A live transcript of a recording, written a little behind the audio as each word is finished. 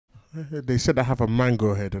They said I have a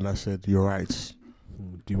mango head, and I said, you're right.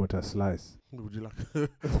 Do you want a slice? Would you like?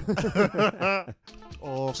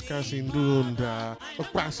 Oh, skasindunda,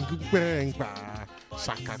 okpasingubengba,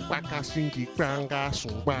 sakakpakasingikwanga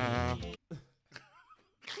sumba.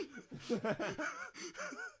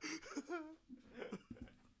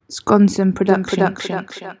 Skonson production.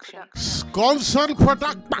 Skonson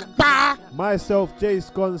production. Myself, Jay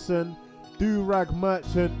Skonson, do-rag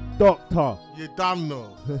merchant, doctor. You done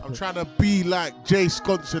know. I'm trying to be like Jay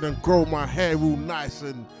Skonson and grow my hair real nice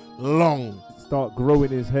and long. Start growing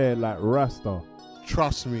his hair like Rasta.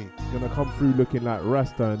 Trust me. Gonna come through looking like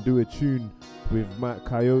Rasta and do a tune with Matt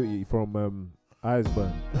Coyote from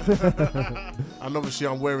Iceburn. And obviously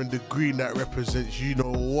I'm wearing the green that represents you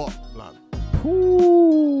know what, like.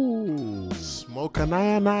 Ooh. Smoke a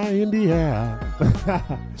nine in the air.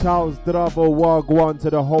 Charles Dravo Wagwan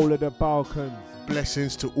to the whole of the Balkans.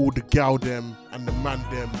 Blessings to all the gal them and the man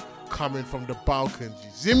them coming from the Balkans.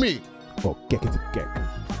 You see me? Oh, get it to get.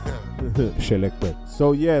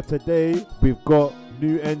 So yeah, today we've got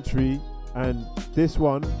new entry, and this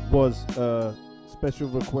one was a special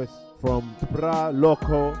request from Bra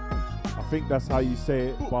Loco. I think that's how you say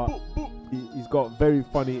it, but he's got very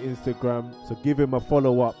funny Instagram, so give him a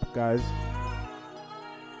follow up, guys.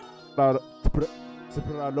 Bra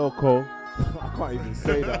Loco. I can't even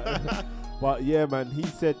say that. But yeah, man, he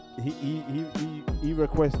said he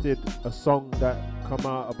requested a song that come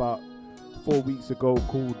out about 4 weeks ago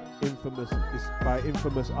called Infamous. It's by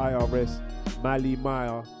Infamous IRS, Mali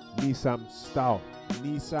Maya, Nisam Stao.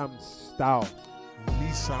 Nisam Stao.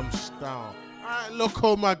 Nisam style. Alright,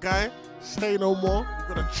 loco, my guy. Say no more.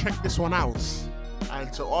 You're gonna check this one out.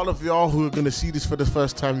 And to all of y'all who are gonna see this for the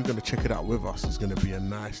first time, you're gonna check it out with us. It's gonna be a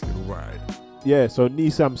nice little ride. Yeah, so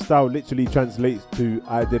Nisam Style literally translates to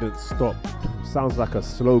I didn't stop. Sounds like a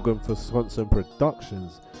slogan for Skonson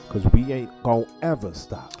Productions, because we ain't gonna ever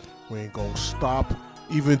stop. We ain't gonna stop.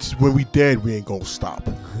 Even when we dead, we ain't gonna stop.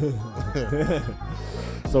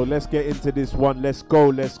 So let's get into this one. Let's go,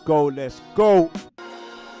 let's go, let's go.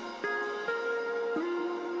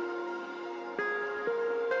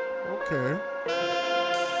 Okay.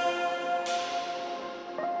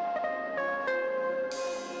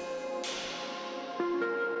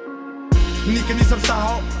 Nikad nisam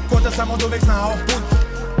stao, ko da sam od uvek znao put.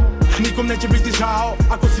 Nikom neće biti žao,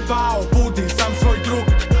 ako si pao, budi sam svoj drug.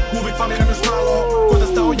 Uvijek fali nam još malo, ko da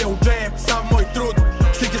stao je u džep, sav moj trud.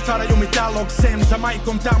 Slike stvaraju mi talog, sem za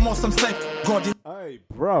majkom, tamo sam slep godin. Hey,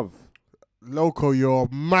 bruv. Loco, you're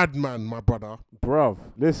a madman, my brother. Bruv,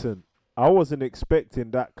 listen, I wasn't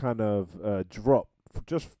expecting that kind of drop.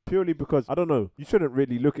 Just purely because, I don't know, you shouldn't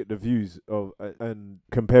really look at the views of and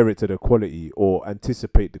compare it to the quality or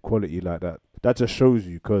anticipate the quality like that. That just shows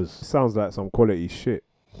you, because it sounds like some quality shit.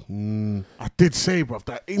 I did say, bruv,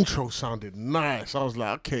 that intro sounded nice. I was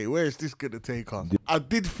like, okay, where is this gonna take us? I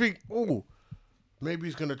did think, oh, maybe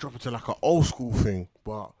he's gonna drop it to like an old school thing,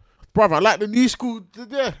 but bruv, I like the new school.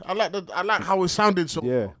 Yeah, I like how it sounded. So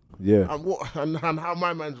Yeah, yeah. and how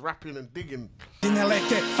my man's rapping and digging. Ne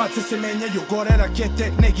lete, face se menjaju, gore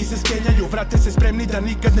rakete, neki se skenjaju, vrate se spremni da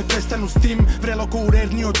nikad ne prestanu s tim. Vreloko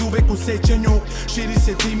urerni od uvek u sećanju, širi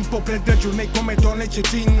se dim po predgrađu, nekome doneće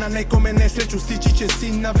čin, na nekome nesreću, stići će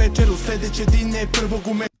sin na večeru, sledeće dine prvog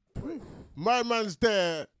ume. My man's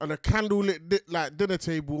there on a candlelit like dinner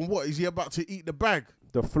table, and what is he about to eat the bag?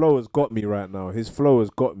 The flow has got me right now. His flow has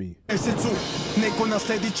got me. Mesecu, neko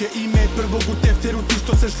nasledit će ime prvog u tefteru, ti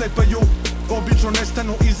što se šlepaju. Obično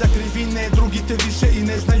nestanu iza krivine, drugi te više i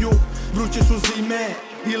ne znaju. Vruće su zime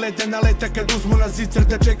i ledena leta kad uzmu na zicer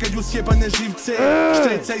da čekaju sjebane živce.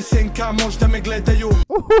 Štreca i senka možda me gledaju.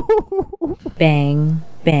 Bang,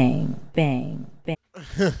 bang, bang, bang.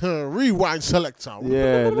 Rewind selector.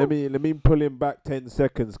 Yeah, let me pull him back 10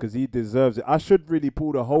 seconds because he deserves it. I should really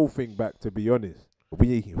pull the whole thing back, to be honest.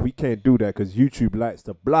 We can't do that because YouTube likes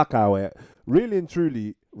to block our. Really and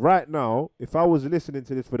truly, right now, if I was listening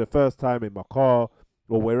to this for the first time in my car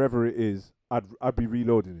or wherever it is, I'd be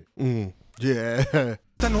reloading it. Yeah.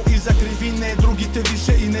 Stanu iza krivine, drugi te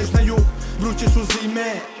više i ne znaju. Vruće su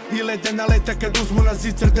zime i ledena leta kad uzmu na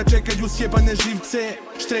zicer da čekaju sjebane živce.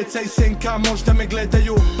 Štreca i senka možda me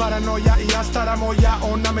gledaju. Paranoja i ja stara moja,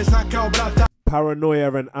 ona me zna kao brata.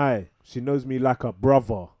 Paranoia and I, she knows me like a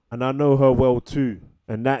brother, and I know her well too.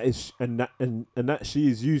 And that she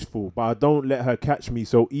is useful, but I don't let her catch me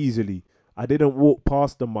so easily. I didn't walk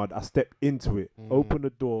past the mud, I stepped into it. Open the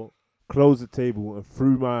door, close the table, and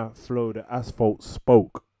through my flow the asphalt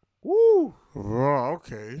spoke. Woo! Oh,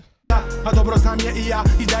 okay. a dobro znam je i ja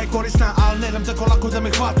i da je korisna, al ne dam tako lako da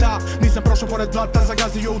me hvata. Nisam prošao pored blata,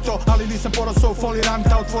 zagazio u to, ali nisam porasao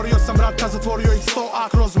foliranta. Otvorio sam vrata, zatvorio ih 100, a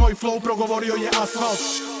kroz moj flow progovorio je asfalt.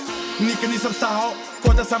 Nikad nisam stao,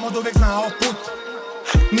 ko da sam od uvek znao put.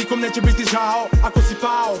 Nikom neće biti žao, ako si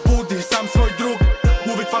pao, budi sam svoj drug.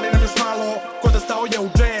 Uvijek fali nam još malo, ko da stao je u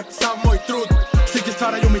džep, sav moj trud. Slike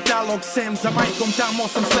stvaraju mi talog, sem za majkom, tamo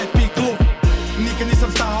sam slepi klub. Nikad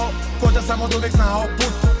nisam stao, ko da sam od uvek znao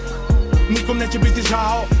put. Nikom neće biti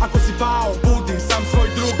žao, ako si pao, budi sam svoj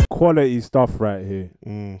drug. Quality stuff right here.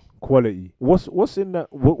 Quality. What's in that?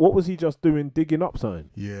 What was he just doing, digging up something?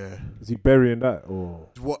 Yeah. Is he burying that or?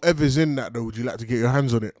 Whatever's in that though, would you like to get your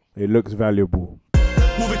hands on it? It looks valuable.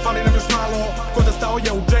 Uvijek fali nam još malo, ko da stao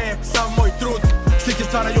je u džep, sav moj trud. Slike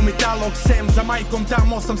stvaraju mi talog, sem za majkom,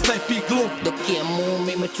 tamo sam slepi glup. Dok imam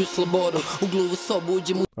imat ću slobodu, u gluvu sobu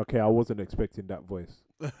uđem u... Okay, I wasn't expecting that voice.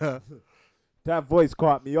 That voice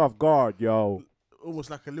caught me off guard, yo. Almost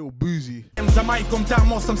like a little boozy. Za majkom,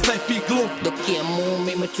 tamo sam slepi glup. Dok imam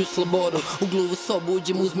imat ću slobodu, u gluvu sobu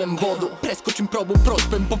uđem, uzmem vodu. Preskočim probu,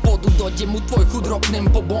 prospem po podu, dođem u tvoj hud, ropnem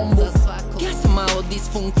po bombu. Ja sam malo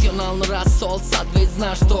disfunkcionalno raso, al sad već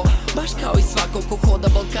znaš to. Baš kao i svako ko hoda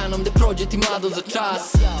Balkanom, gde prođe ti mlado za čas.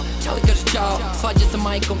 Čali kaže čao, svađa sa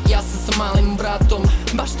majkom, ja sam sa malim bratom.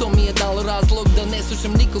 Baš to mi je dalo razlog da ne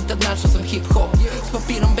slušam nikog, tad našao sam hip hop. S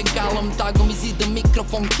papirom, bengalom, tagom i zidom,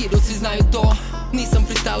 mikrofon, kido, svi znaju to. Nisam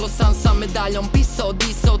freestyle sam sa medaljom, pisao,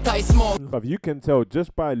 disao, taj smog. But you can tell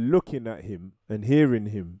just by looking at him and hearing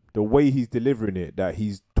him, the way he's delivering it, that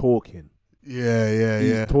he's talking.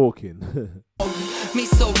 He's talking.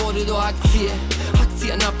 Misao vodi do akcije,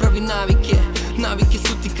 akcija napravi navike. Navike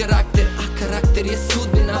su ti karakter, a karakter je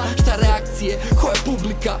sudbina. Šta reakcije, ko je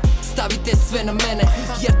publika? Stavite sve na mene,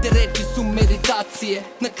 jer te reči su meditacije.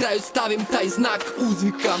 Na kraju stavim taj znak,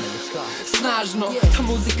 uzvikam snažno, ta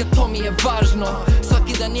muzika to mi je važno.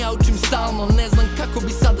 Svaki dan ja učim stalno, ne znam kako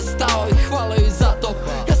bi sada stao. I hvala joj za to,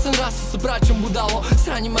 ja sam rasao sa braćom budalo,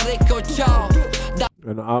 sranjima rekao čao.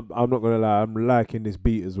 And I'm not gonna lie, I'm liking this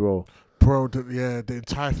beat as well. Bro, the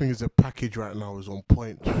entire thing is a package right now is on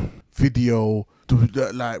point. Video,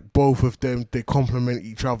 like both of them, they complement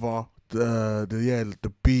each other.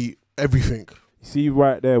 The beat, everything. You see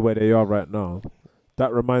right there where they are right now,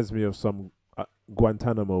 that reminds me of some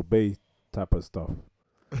Guantanamo Bay type of stuff.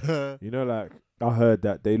 You know, like I heard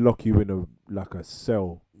that they lock you in a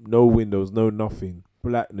cell, no windows, no nothing,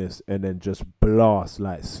 blackness, and then just blast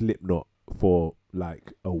like Slipknot for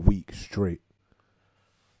like a week straight.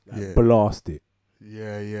 Like blast it.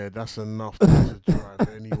 Yeah, that's enough to drive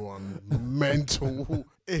anyone mental.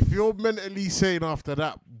 If you're mentally sane after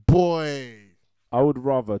that, boy. I would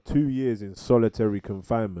rather 2 years in solitary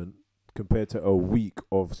confinement compared to a week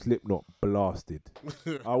of Slipknot blasted.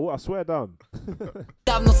 I swear down.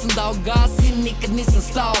 Davno sam dao gas i nikad nisam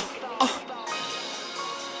stao.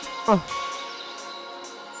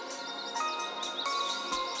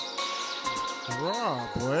 Right,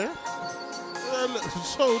 boy. That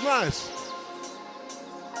looks so nice.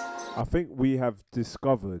 I think we have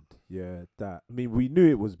discovered, that, I mean, we knew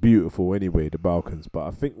it was beautiful anyway, the Balkans, but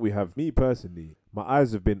I think we have, me personally, my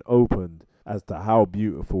eyes have been opened as to how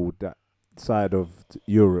beautiful that side of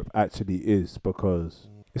Europe actually is, because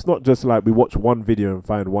it's not just like we watch one video and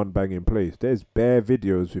find one banging place. There's bare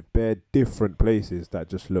videos with bare different places that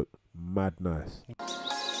just look mad nice.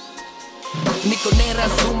 Niko ne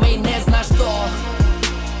razume I ne zna što.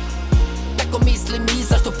 Tako mislim I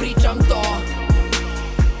zašto pričam to.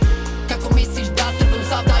 Kako misliš da trpim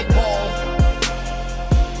sav taj bol.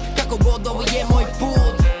 Kako god ovo je moj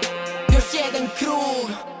put. Još jedan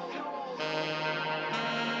krug.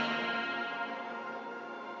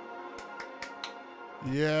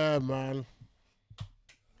 Yeah, man.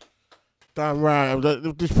 Damn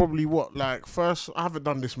right. This probably what, like, first, I haven't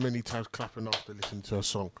done this many times clapping after listening to a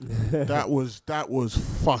song. That was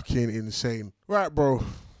fucking insane. Right, bro.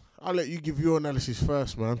 I'll let you give your analysis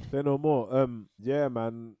first, man. Say no more. Yeah,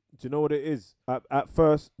 man. Do you know what it is? At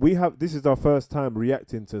first, this is our first time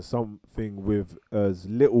reacting to something with as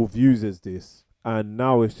little views as this. And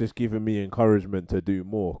now it's just giving me encouragement to do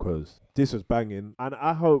more, because this was banging. And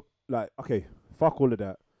I hope, like, okay, fuck all of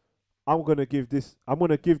that. I'm gonna give this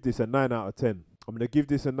a 9 out of 10. I'm gonna give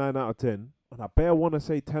this a 9 out of 10, and I better wanna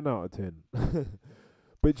say 10 out of 10.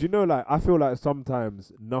 But you know, like, I feel like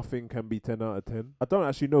sometimes nothing can be 10 out of 10. I don't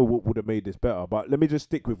actually know what would have made this better, but let me just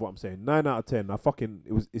stick with what I'm saying. 9 out of 10.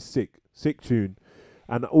 It's sick tune,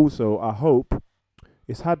 and also I hope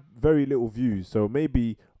it's had very little views, so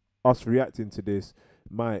maybe us reacting to this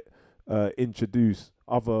might introduce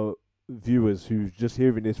other viewers who's just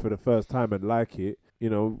hearing this for the first time and like it. You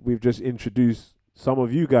know, we've just introduced some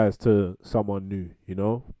of you guys to someone new, you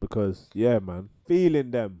know? Because, yeah, man,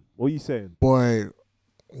 feeling them. What are you saying? Boy,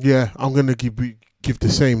 yeah, I'm gonna give the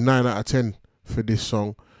same 9 out of 10 for this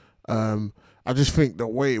song. I just think the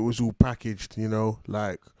way it was all packaged, you know,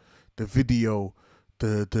 like the video,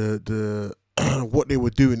 the what they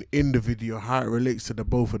were doing in the video, how it relates to the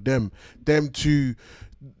both of them two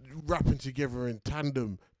rapping together in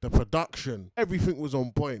tandem, the production, everything was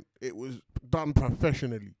on point. It was done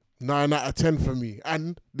professionally. 9 out of 10 for me.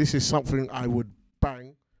 And this is something I would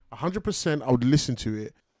bang 100%. I would listen to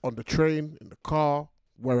it on the train, in the car,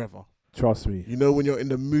 wherever. Trust me. You know, when you're in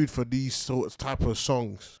the mood for these sorts type of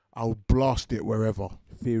songs, I'll blast it wherever.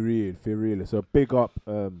 Feel real. So big up,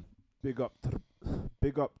 big up,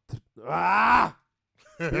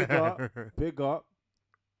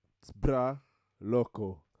 bra,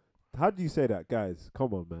 loco. How do you say that, guys?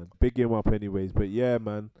 Come on, man. Big him up anyways. But yeah,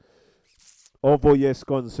 man. Ovo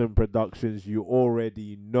Skonson Productions, you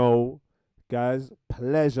already know. Guys,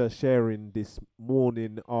 pleasure sharing this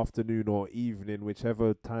morning, afternoon, or evening,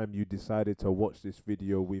 whichever time you decided to watch this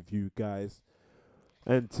video with you guys.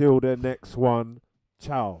 Until the next one,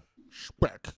 ciao. Speck.